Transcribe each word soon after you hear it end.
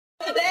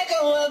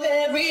go of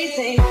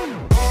everything.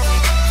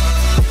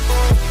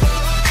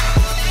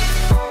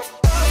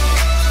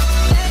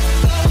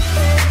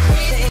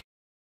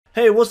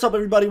 Hey, what's up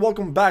everybody?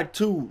 Welcome back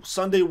to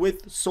Sunday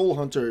with Soul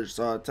Hunters.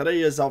 Today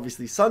is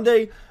obviously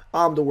Sunday.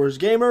 I'm the worst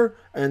gamer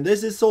and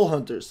this is Soul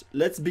Hunters.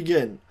 Let's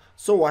begin.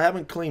 So I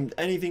haven't claimed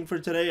anything for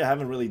today. I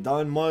haven't really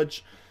done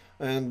much.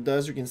 And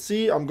as you can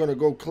see, I'm gonna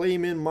go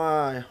claim in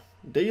my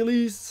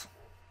dailies.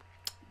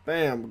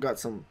 Bam, got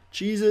some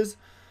cheeses.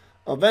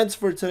 Events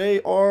for today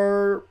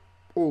are...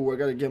 Oh, I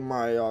gotta get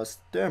my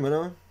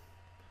stamina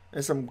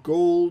and some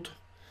gold.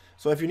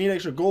 So if you need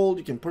extra gold,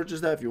 you can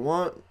purchase that if you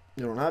want.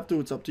 You don't have to,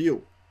 it's up to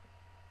you.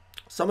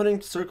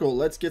 Summoning circle,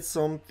 let's get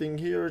something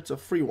here. It's a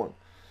free one.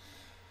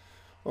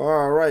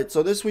 Alright,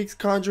 so this week's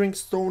conjuring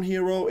stone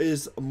hero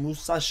is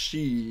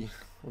Musashi.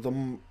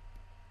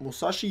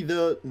 Musashi,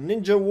 the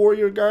ninja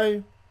warrior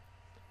guy.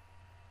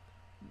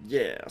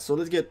 Yeah, so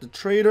let's get the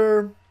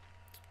trader.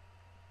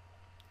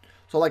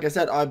 So like I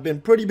said, I've been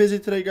pretty busy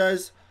today,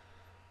 guys.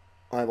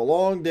 I have a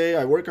long day.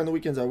 I work on the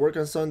weekends, I work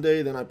on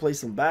Sunday, then I play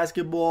some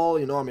basketball.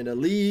 You know, I'm in a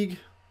league.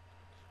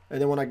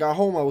 And then when I got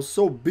home, I was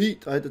so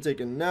beat, I had to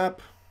take a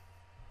nap.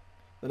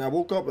 Then I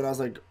woke up and I was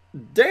like,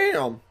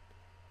 damn,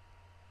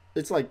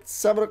 it's like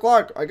 7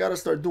 o'clock. I gotta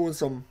start doing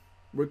some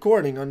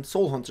recording on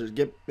Soul Hunters,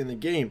 get in the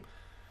game.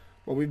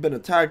 But we've been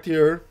attacked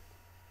here.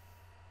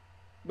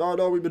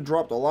 No, we've been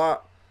dropped a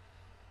lot.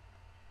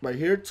 But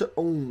here to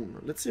own.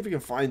 Let's see if we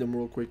can find him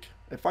real quick.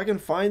 If I can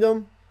find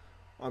him,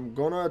 I'm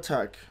gonna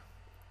attack.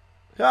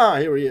 Ah,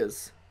 here he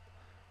is.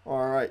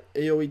 Alright,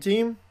 AoE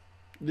team.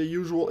 The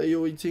usual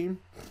AoE team.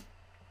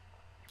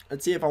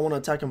 Let's see if I want to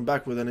attack him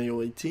back with an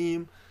AoE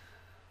team.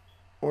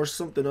 Or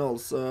something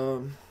else.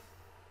 Okay,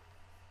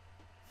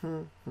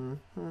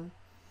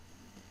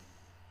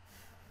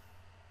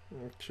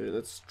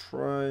 let's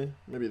try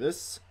maybe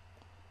this.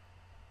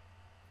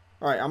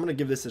 Alright, I'm gonna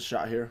give this a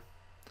shot here.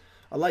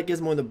 I like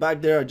Gizmo in the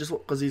back there just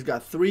because he's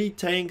got 3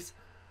 tanks.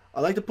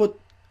 I like to put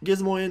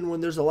Gizmo in when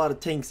there's a lot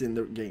of tanks in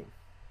the game.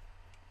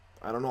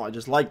 I don't know, I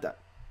just like that.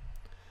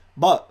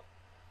 But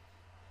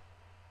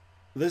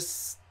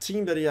this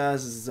team that he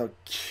has is a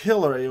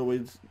killer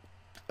AoE.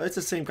 It's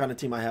the same kind of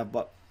team I have,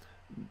 but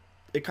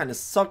it kind of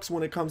sucks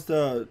when it comes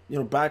to, you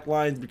know,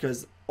 backlines,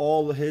 because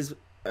all his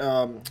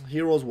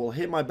heroes will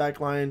hit my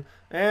backline.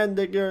 And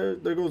there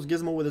goes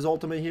Gizmo with his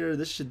ultimate here.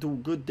 This should do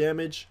good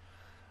damage.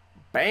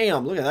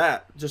 Bam! Look at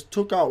that. Just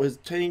took out his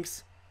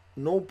tanks.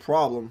 No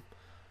problem.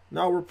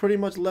 Now we're pretty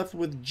much left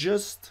with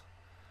just...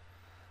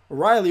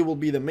 Riley will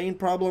be the main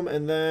problem.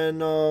 And then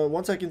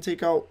once I can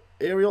take out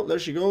Ariel, there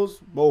she goes.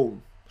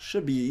 Boom.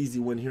 Should be an easy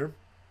win here.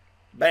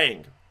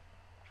 Bang.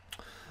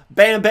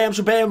 Bam, bam,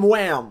 shabam,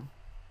 wham.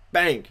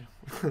 Bang.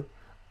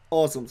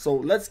 Awesome. So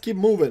let's keep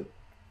moving.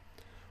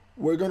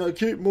 We're gonna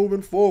keep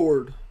moving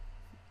forward.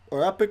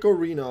 Our epic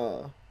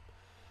arena.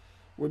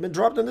 We've been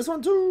dropped in this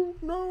one too.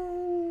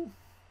 No.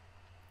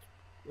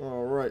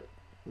 Alright.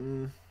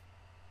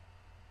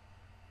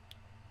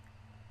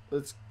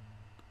 Let's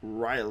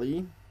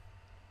Riley.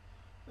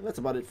 And that's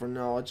about it for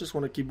now. I just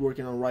want to keep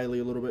working on Riley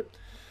a little bit.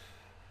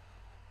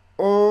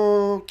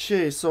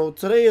 Okay, so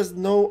today is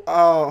no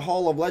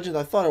Hall of Legend.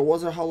 I thought it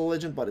was a Hall of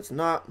Legend, but it's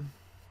not.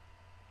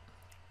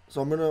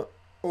 So I'm gonna,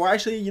 or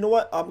actually, you know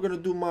what? I'm gonna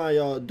do my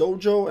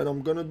dojo, and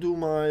I'm gonna do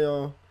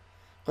my,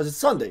 cause it's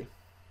Sunday.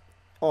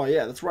 Oh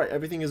yeah, that's right.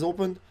 Everything is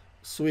open.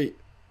 Sweet.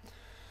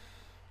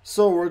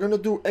 So we're gonna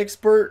do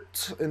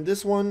expert in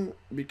this one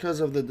because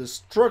of the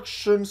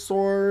destruction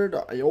sword.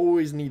 I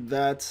always need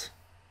that.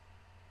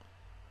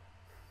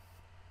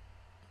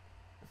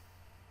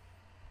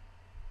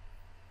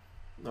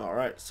 All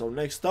right. So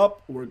next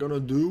up, we're gonna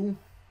do.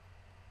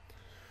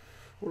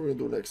 What are we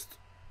gonna do next?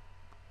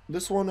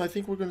 This one, I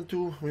think we're gonna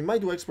do. We might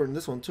do expert in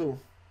this one too.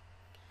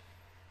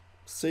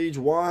 Sage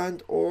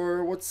wand,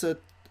 or what's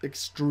it?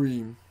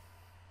 Extreme.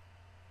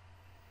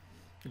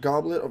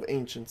 Goblet of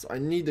Ancients. I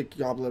need the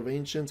Goblet of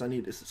Ancients. I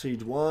need the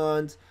Sage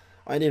wand.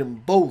 I need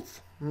them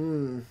both.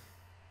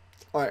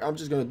 Alright, I'm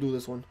just gonna do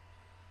this one.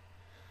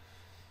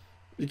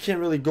 You can't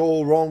really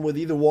go wrong with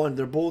either one.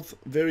 They're both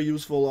very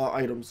useful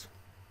items.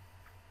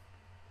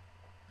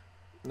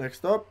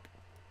 Next up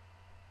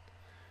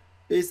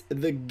is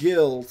the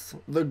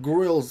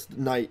Grills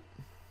Knight.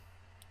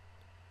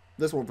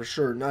 This one for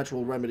sure,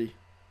 natural remedy.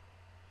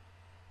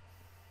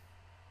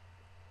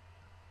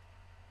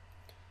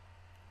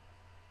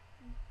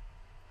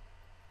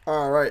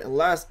 Alright, and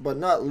last but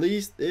not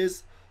least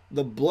is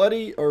the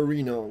Bloody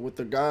Arena with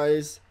the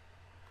guys.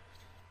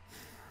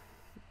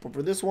 But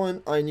for this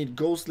one, I need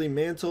Ghostly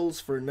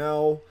Mantles for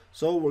now,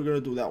 so we're gonna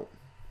do that one.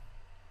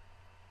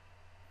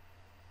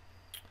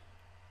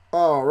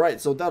 Alright,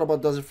 so that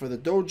about does it for the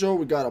dojo.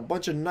 We got a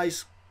bunch of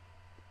nice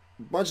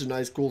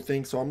cool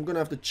things, so I'm gonna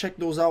have to check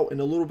those out in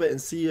a little bit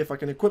and see if I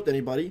can equip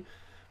anybody.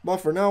 But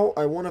for now,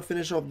 I want to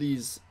finish off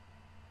these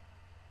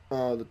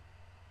the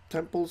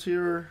temples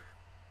here.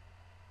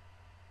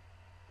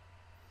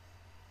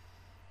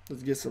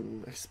 Let's get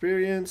some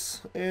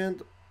experience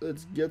and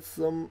let's get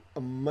some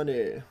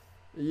money.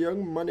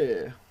 Young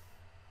money.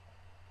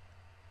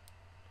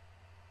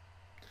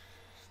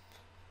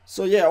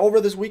 So yeah, over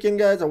this weekend,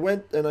 guys, I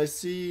went to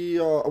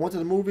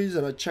the movies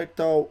and I checked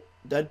out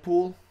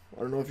Deadpool. I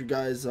don't know if you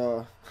guys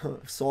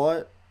saw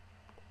it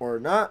or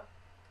not,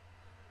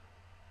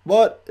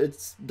 but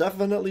it's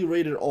definitely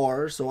rated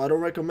R. So I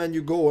don't recommend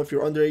you go if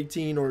you're under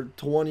 18 or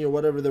 20 or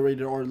whatever the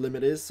rated R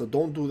limit is. So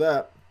don't do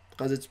that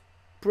because it's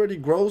pretty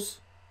gross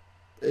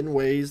in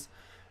ways,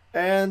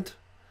 and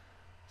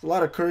there's a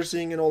lot of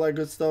cursing and all that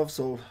good stuff.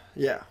 So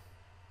yeah,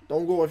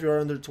 don't go if you're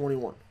under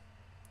 21.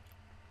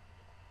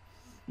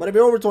 But if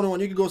you're over 21,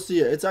 you can go see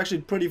it. It's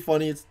actually pretty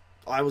funny.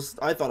 I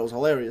thought it was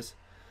hilarious.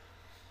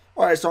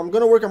 Alright, so I'm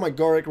gonna work on my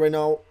Garrick right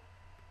now.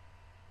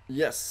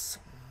 Yes.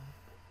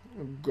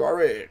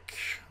 Garrick.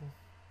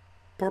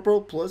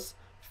 Purple plus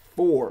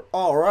 4.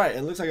 Alright,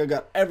 and looks like I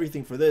got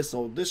everything for this,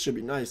 so this should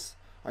be nice.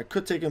 I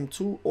could take him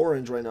to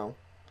orange right now.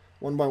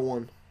 One by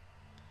one.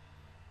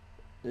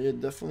 Yeah,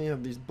 definitely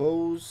have these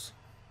bows.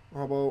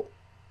 How about...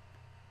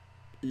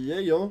 Yeah,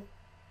 yo.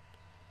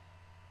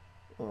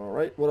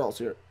 Alright, what else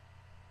here?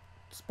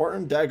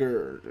 Spartan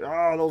Dagger.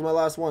 Ah, that was my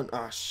last one.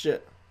 Ah,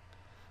 shit.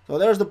 So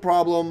there's the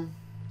problem.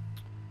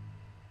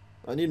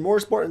 I need more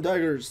Spartan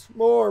Daggers.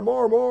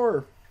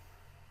 More.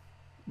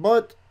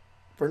 But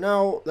for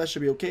now, that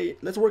should be okay.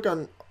 Let's work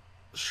on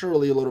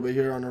Shirley a little bit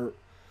here on her.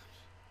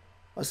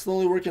 I'm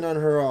slowly working on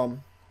her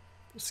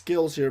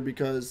skills here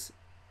because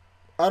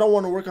I don't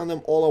want to work on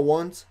them all at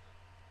once.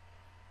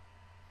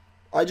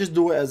 I just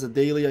do it as a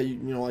daily. I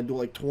do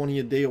like 20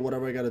 a day or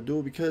whatever I gotta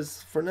do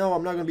because for now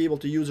I'm not gonna be able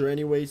to use her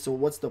anyway. So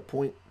what's the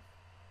point?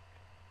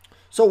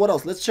 So what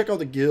else? Let's check out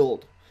the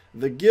guild.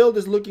 The guild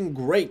is looking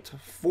great.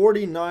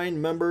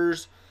 49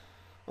 members.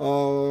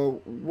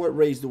 What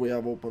race do we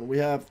have open? We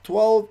have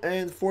 12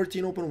 and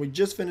 14 open. We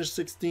just finished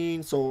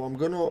 16. So we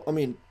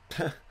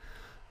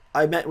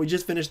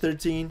just finished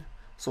 13.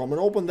 So I'm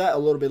gonna open that a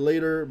little bit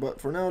later. But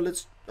for now,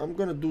 I'm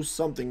gonna do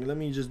something. Let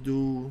me just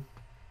do.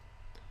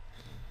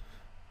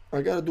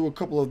 I gotta do a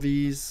couple of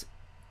these.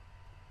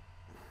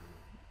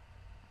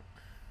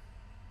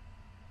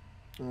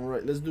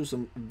 Alright, let's do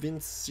some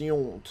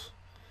Vincent.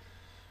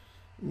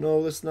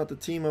 No, that's not the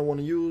team I want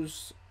to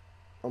use.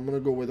 I'm gonna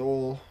go with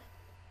all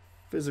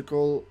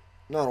physical.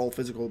 Not all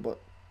physical, but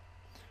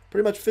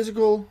pretty much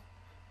physical.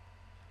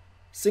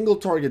 Single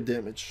target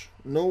damage.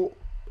 No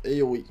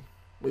AoE.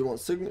 We want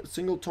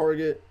single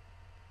target.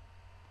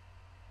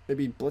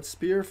 Maybe Blood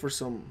Spear for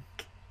some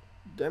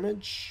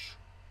damage.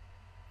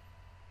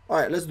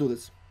 Alright, let's do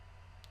this.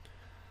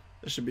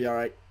 This should be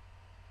alright.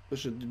 This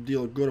should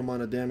deal a good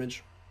amount of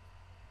damage.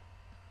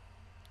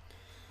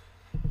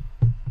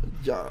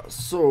 Yeah,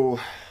 so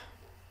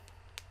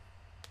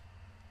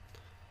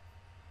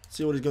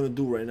see what he's gonna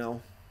do right now.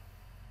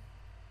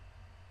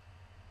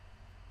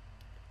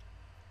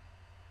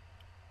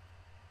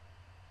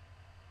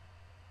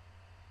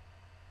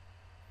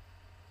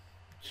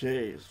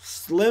 Okay,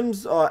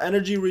 Slim's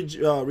energy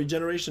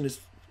regeneration is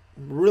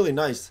really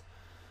nice.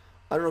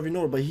 I don't know if you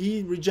know it, but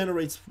he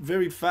regenerates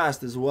very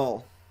fast as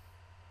well.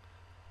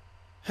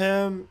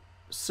 Him,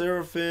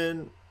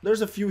 Seraphim. There's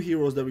a few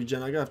heroes that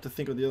regen. I gotta have to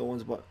think of the other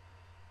ones, but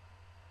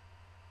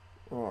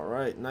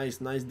alright, nice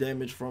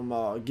damage from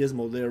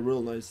Gizmo there,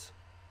 real nice.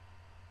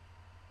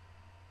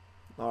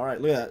 Alright,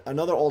 look at that.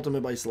 Another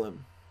ultimate by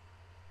Slim.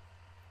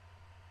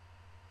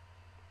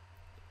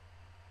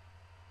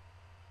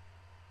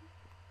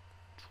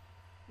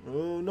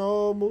 Oh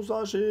no,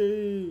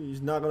 Musashi!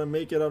 He's not gonna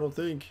make it, I don't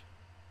think.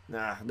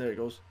 Nah, there he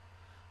goes.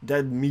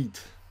 Dead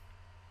meat.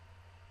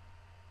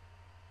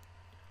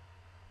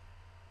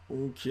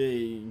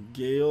 Okay,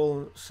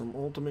 Gale, some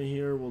ultimate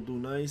here will do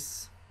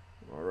nice.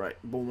 Alright,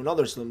 boom,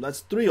 another Slim. That's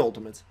 3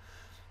 ultimates.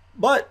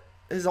 But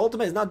his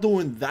ultimate is not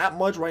doing that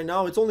much right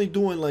now. It's only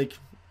doing like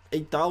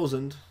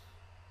 8,000.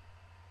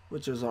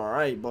 Which is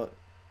alright, but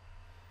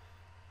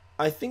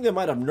I think they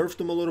might have nerfed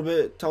him a little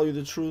bit, tell you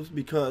the truth,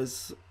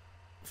 because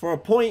for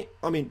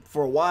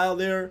a while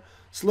there,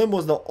 Slim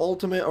was the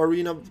ultimate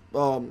arena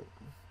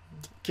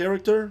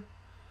character.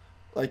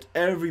 Like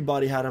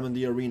everybody had him in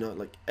the arena,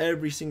 like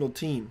every single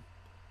team.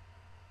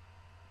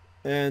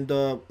 And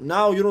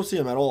now you don't see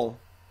him at all.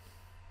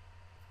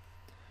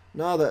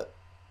 Now that,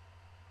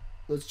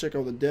 let's check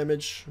out the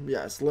damage.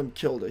 Yeah, Slim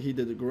killed it. He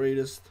did the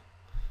greatest.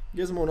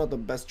 Gizmo not the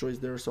best choice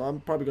there, so I'm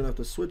probably gonna have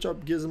to switch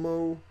up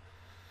Gizmo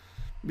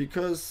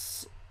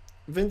because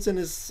Vincent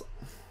is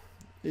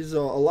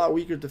a lot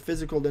weaker to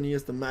physical than he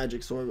is to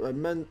magic. So I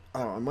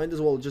might as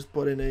well just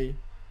put in a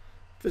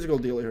physical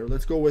dealer here.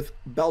 Let's go with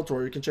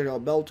Beltor. You can check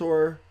out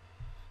Beltor,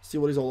 see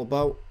what he's all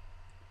about.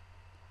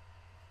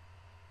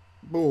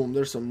 Boom,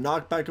 there's some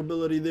knockback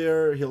ability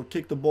there. He'll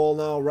kick the ball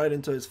now right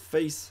into his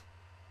face.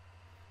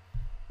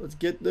 Let's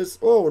get this.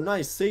 Oh,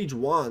 nice Sage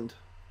Wand.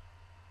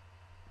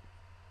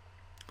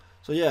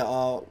 So yeah,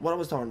 what I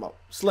was talking about,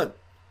 Slim.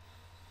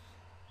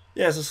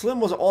 Yeah, so Slim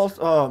was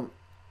an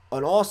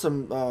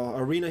awesome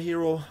arena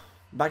hero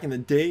back in the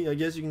day, I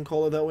guess you can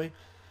call it that way.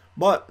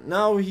 But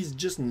now he's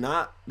just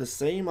not the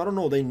same. I don't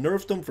know, they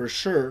nerfed him for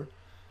sure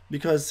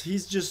because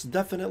he's just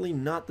definitely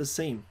not the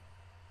same.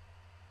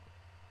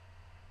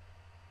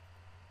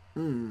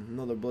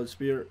 Another Blood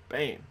Spear.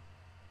 Bam.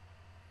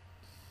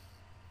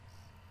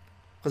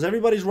 Because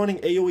everybody's running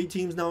AoE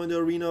teams now in the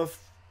arena.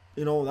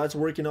 You know, that's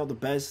working out the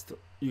best.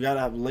 You gotta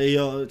have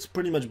Leia. It's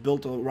pretty much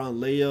built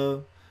around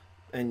Leia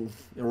and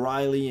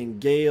Riley and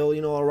Gale,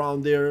 you know,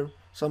 around there.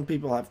 Some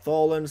people have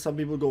Fallen. Some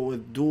people go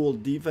with dual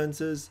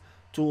defenses,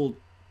 dual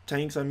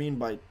tanks. I mean,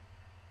 by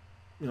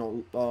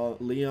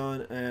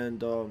Leon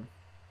and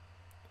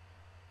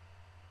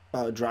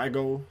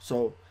Drago.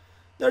 So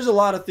there's a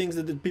lot of things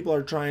that the people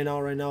are trying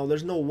out right now.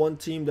 There's no one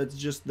team that's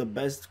just the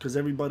best because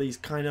everybody's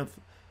kind of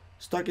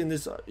stuck in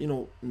this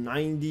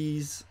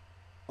 90s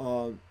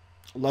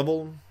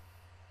level.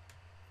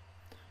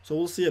 So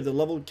we'll see if the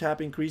level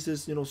cap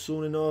increases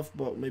soon enough,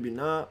 but maybe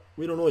not.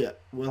 We don't know yet.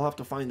 We'll have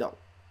to find out.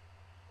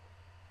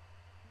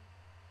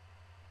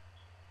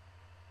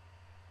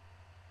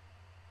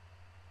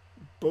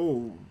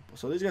 Boom.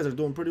 So these guys are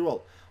doing pretty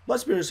well.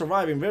 Bloodspirit is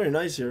surviving very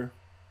nice here,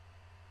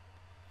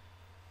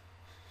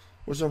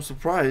 which I'm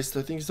surprised.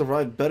 I think he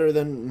survived better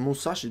than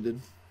Musashi did.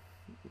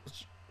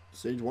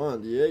 Stage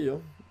 1, yeah,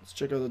 yo. Let's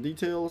check out the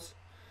details.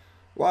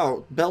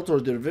 Wow,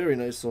 Beltor did very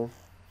nice, so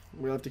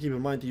we'll have to keep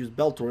in mind to use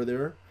Beltor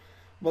there.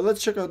 But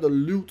let's check out the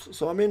loot.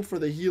 So I'm in for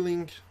the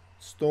healing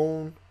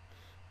stone.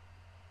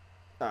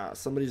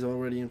 Somebody's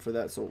already in for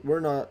that, so we're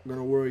not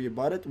gonna worry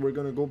about it. We're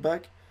gonna go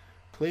back,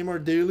 claim our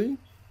daily.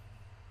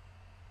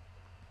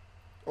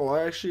 Oh,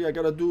 I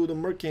gotta do the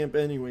merc camp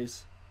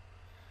anyways.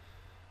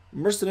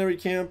 Mercenary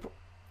camp.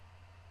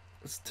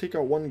 Let's take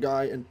out one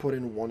guy and put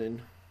in one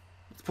in.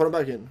 Let's put him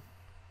back in.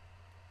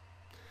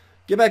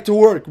 Get back to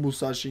work,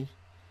 Musashi.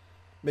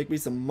 Make me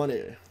some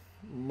money.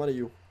 Money,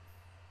 you.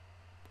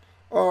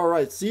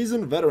 Alright,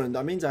 seasoned veteran.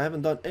 That means I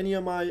haven't done any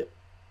of my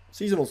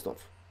seasonal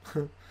stuff.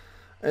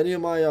 Any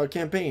of my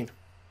campaign.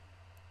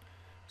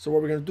 So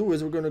what we're going to do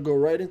is we're going to go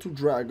right into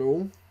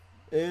Drago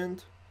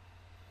and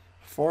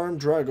farm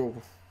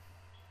Drago.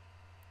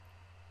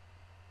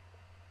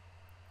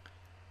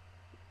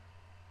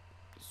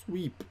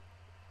 Sweep.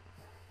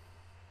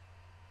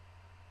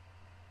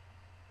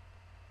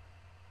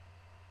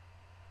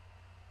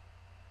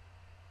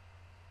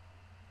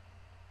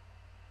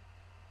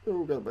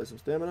 Oh, gotta buy some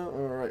stamina.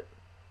 Alright.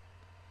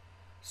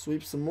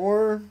 Sweep some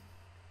more.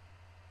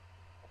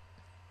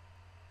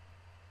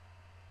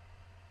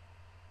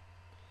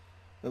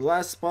 The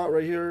last spot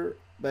right here.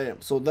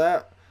 Bam. So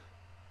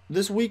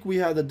this week we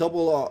had the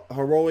double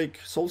heroic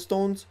soul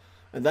stones,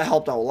 and that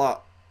helped out a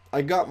lot.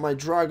 I got my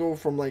Drago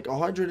from like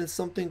 100 and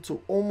something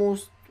to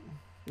almost,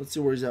 let's see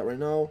where he's at right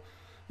now.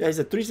 Yeah, he's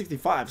at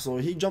 365, so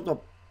he jumped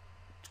up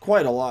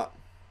quite a lot.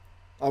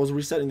 I was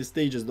resetting the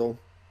stages though.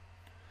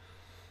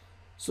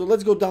 So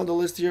let's go down the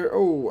list here.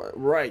 Oh,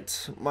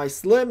 right. My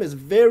Slim is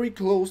very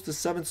close to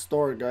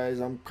 7-star, guys.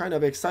 I'm kind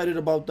of excited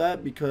about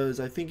that because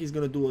I think he's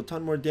going to do a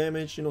ton more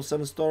damage.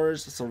 7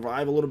 stars,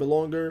 survive a little bit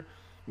longer.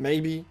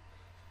 Maybe.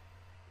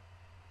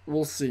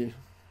 We'll see.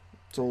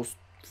 So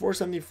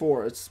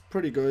 474, it's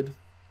pretty good.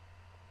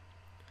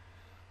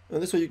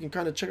 And this way you can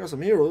kind of check out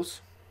some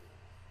heroes.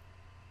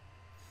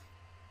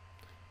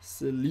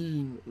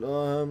 Celine.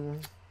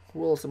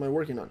 Who else am I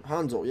working on?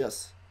 Hanzo,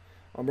 yes.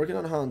 I'm working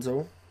on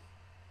Hanzo.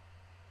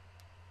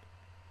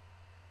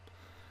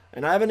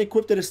 And I haven't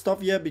equipped his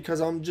stuff yet because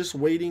I'm just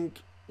waiting.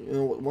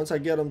 Once I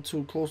get him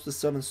too close to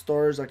 7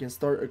 stars, I can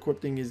start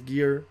equipping his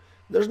gear.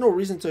 There's no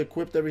reason to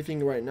equip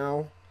everything right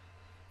now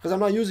because I'm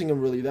not using him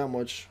really that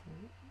much.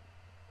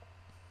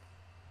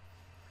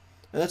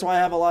 And that's why I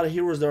have a lot of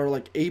heroes that are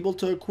like able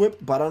to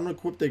equip, but I don't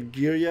equip their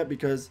gear yet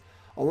because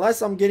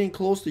unless I'm getting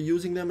close to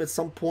using them at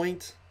some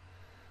point.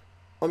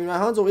 I mean, my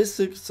Hanzo is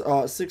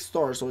 6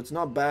 stars, so it's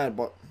not bad,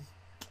 but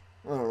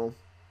I don't know.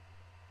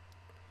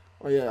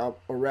 Oh yeah,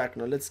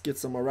 Arachna. Let's get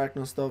some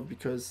Arachna stuff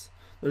because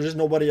there's just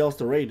nobody else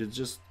to raid. It's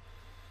just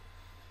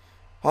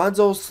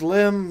Hanzo,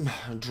 Slim,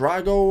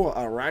 Drago,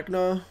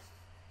 Arachna.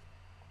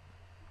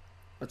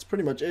 That's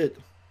pretty much it.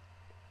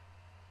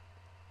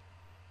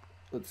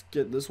 Let's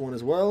get this one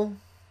as well.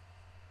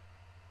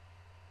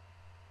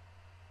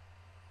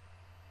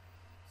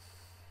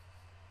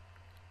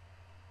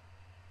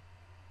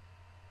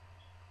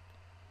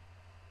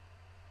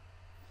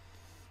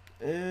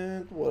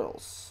 And what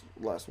else?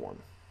 Last one.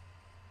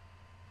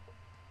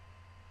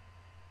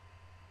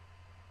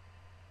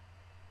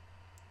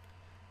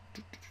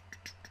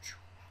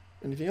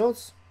 Anything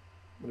else?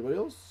 Anybody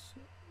else?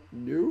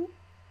 No?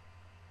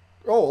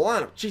 Oh,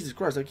 Alana. Jesus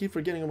Christ, I keep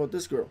forgetting about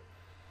this girl.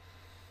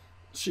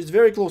 She's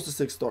very close to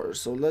 6 stars,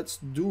 so let's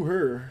do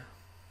her.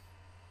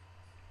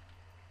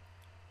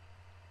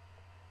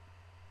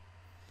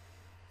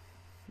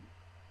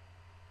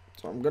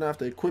 So I'm gonna have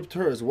to equip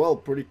her as well,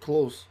 pretty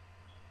close.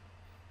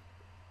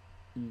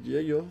 Yeah,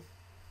 yo.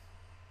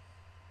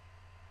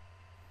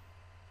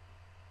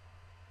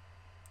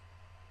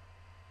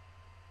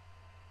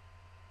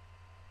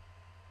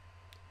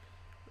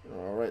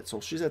 Alright, so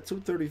she's at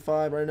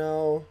 235 right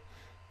now.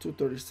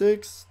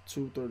 236,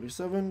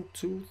 237,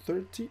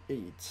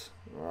 238.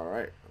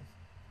 Alright.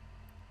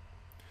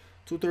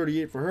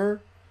 238 for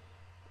her.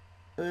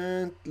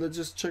 And let's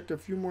just check a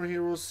few more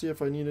heroes, see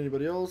if I need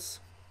anybody else.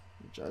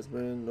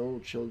 Jasmine,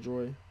 no.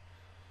 Chilljoy.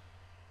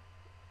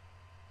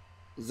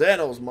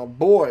 Xanos, my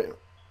boy.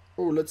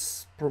 Oh,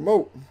 let's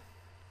promote.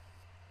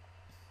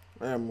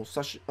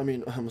 Musashi. I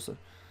mean,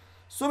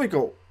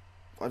 Sumiko.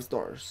 5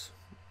 stars.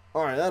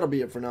 Alright, that'll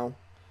be it for now.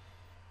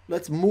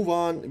 Let's move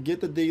on.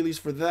 Get the dailies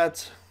for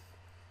that.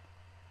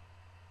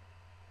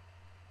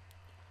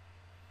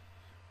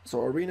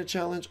 So, arena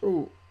challenge.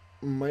 Oh,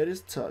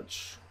 Midas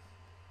touch.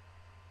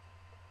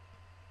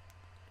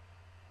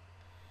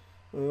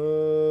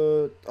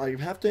 I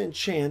have to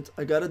enchant.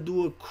 I gotta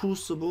do a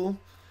crucible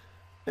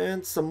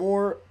and some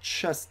more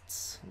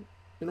chests.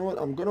 You know what?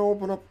 I'm gonna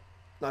open up.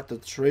 Not the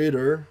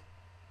trader.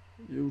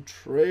 You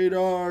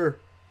traitor.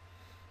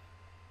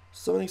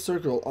 Summoning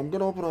circle. I'm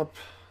gonna open up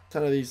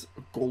 10 of these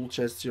gold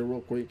chests here real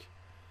quick.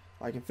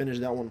 I can finish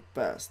that one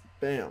fast.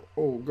 Bam.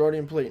 Oh,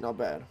 guardian plate. Not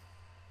bad.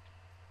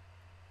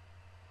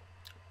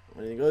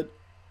 Anything good?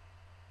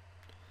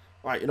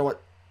 Alright, you know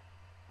what?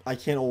 I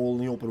can't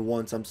only open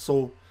once.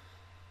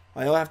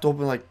 I have to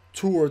open like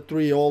 2 or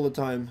 3 all the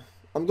time.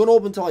 I'm gonna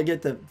open until I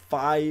get to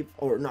 5,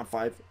 or not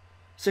 5,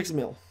 6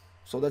 mil.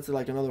 So that's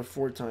like another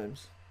 4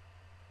 times.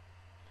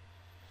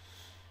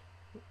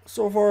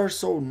 So far,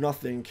 so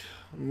nothing.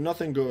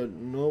 Nothing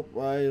good. Nope,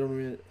 I don't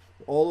mean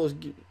all those.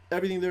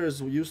 Everything there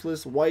is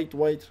useless. White.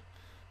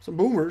 Some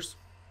boomers.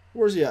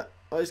 Where's he at?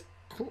 Oh,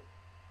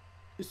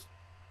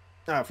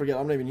 forget.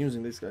 I'm not even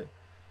using this guy.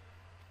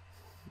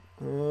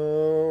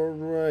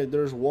 Alright,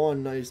 there's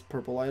one nice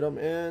purple item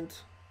and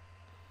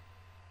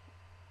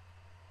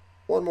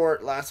one more,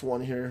 last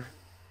one here.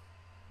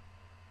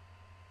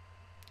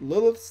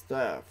 Lilith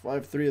staff. I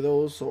have 3 of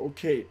those, so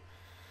okay.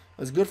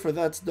 That's good for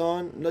that's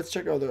done. Let's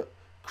check out the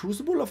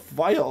Crucible of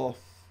Fire.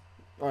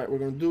 Alright, we're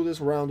gonna do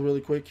this round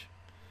really quick.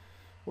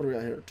 What do we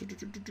got here?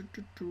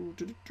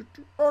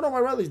 Oh no, my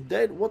Riley's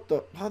dead. What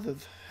the? How the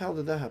hell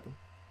did that happen?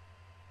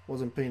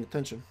 Wasn't paying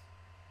attention.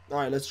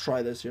 Alright, let's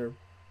try this here.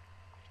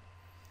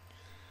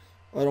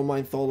 I don't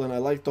mind Tholen. I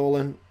like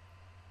Tholen.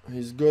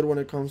 He's good when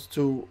it comes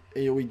to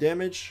AoE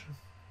damage.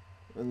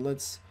 And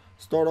let's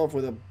start off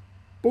with a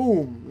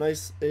boom.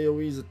 Nice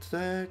AoE's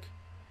attack.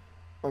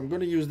 I'm going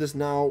to use this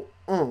now.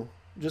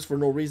 Just for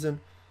no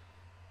reason.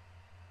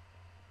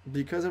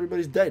 Because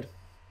everybody's dead.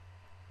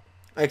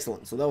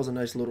 Excellent. So that was a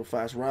nice little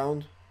fast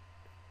round.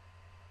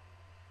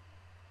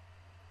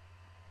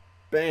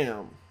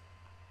 Bam.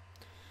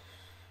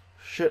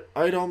 Shit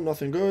item.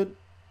 Nothing good.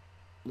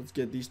 Let's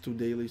get these 2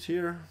 dailies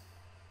here.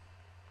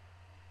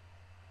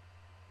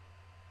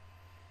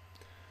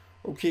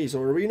 Okay, so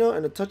arena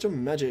and a touch of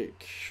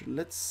magic.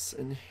 Let's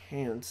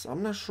enhance.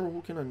 I'm not sure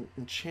who can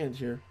enchant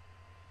here.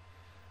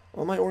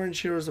 All my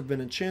orange heroes have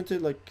been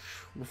enchanted like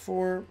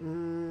before.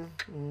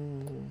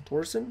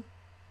 Torsen?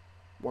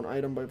 1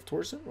 item by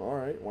Torsen?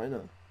 Alright, why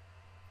not?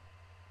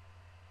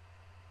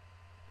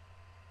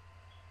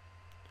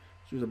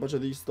 Use a bunch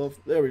of these stuff.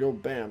 There we go.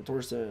 Bam,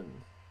 Torsen.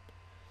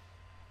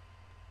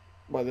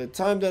 By the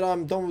time that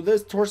I'm done with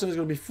this, Torsen is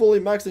going to be fully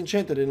max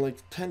enchanted in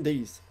like 10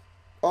 days.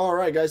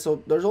 Alright guys,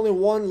 so there's only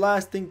one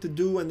last thing to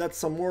do, and that's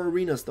some more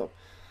arena stuff.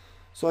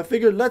 So I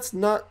figured let's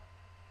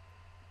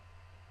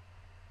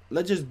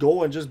just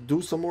go and just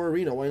do some more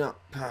arena. Why not?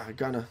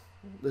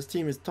 This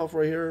team is tough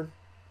right here,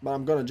 but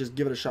I'm gonna just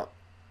give it a shot.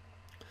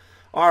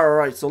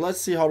 Alright, so let's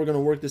see how we're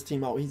gonna work this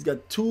team out. He's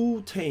got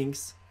 2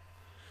 tanks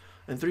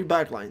and 3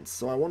 backlines.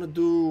 So I want to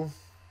do...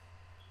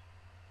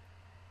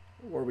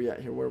 Where are we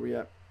at here? Where are we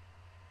at?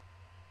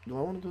 Do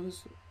I want to do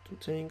this? 2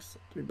 tanks,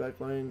 3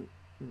 backline.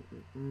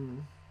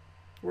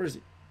 Where is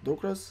he?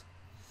 Dokras?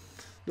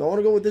 Do I want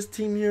to go with this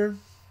team here?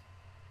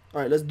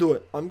 Alright, let's do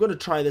it. I'm going to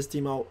try this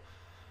team out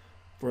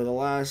for the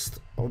last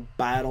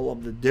battle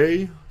of the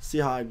day. See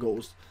how it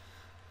goes.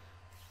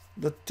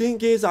 The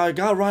thing is, I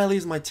got Riley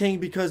as my tank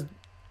because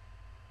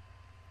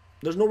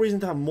there's no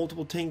reason to have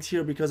multiple tanks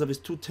here because of his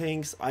 2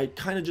 tanks. I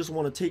kind of just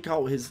want to take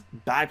out his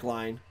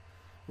backline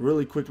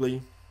really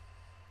quickly.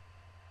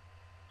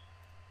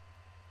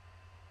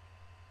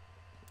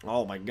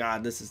 Oh my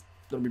god, this is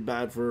going to be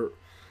bad for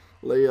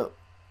Leia.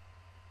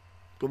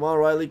 Come on,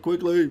 Riley,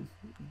 quickly.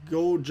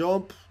 Go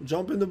jump.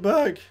 Jump in the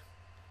back.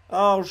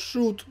 Oh,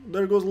 shoot.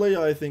 There goes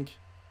Leia, I think.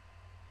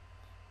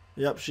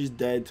 Yep, she's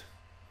dead.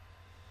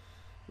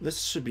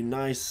 This should be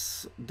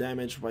nice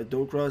damage by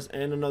Dokras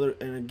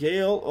and a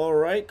Gale.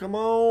 Alright, come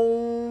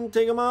on.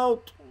 Take him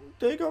out.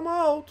 Take him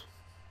out.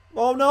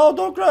 Oh no,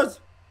 Dokras.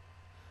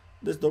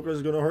 This Dokras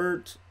is going to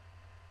hurt.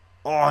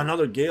 Oh,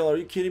 another Gale. Are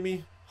you kidding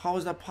me? How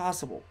is that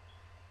possible?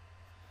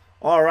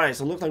 Alright,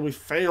 so it looks like we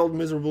failed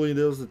miserably.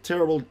 There was a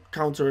terrible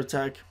counter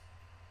attack.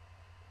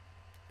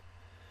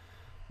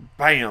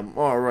 Bam!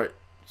 Alright,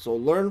 so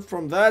learn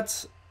from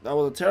that. That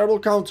was a terrible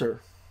counter.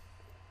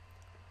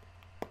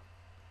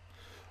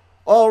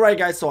 Alright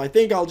guys, so I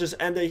think I'll just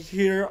end it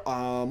here.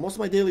 Most of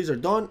my dailies are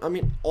done. I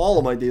mean, all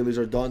of my dailies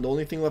are done. The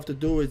only thing left to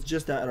do is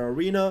just that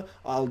arena.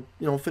 I'll,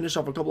 finish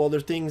up a couple other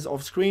things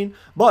off screen.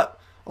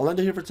 But I'll end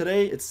it here for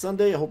today. It's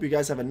Sunday. I hope you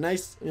guys have a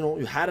nice,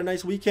 you had a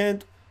nice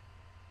weekend.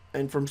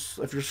 And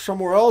if you're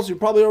somewhere else, you're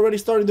probably already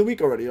starting the week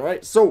already,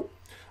 alright? So,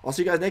 I'll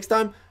see you guys next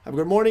time. Have a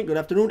good morning, good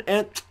afternoon,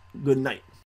 and good night.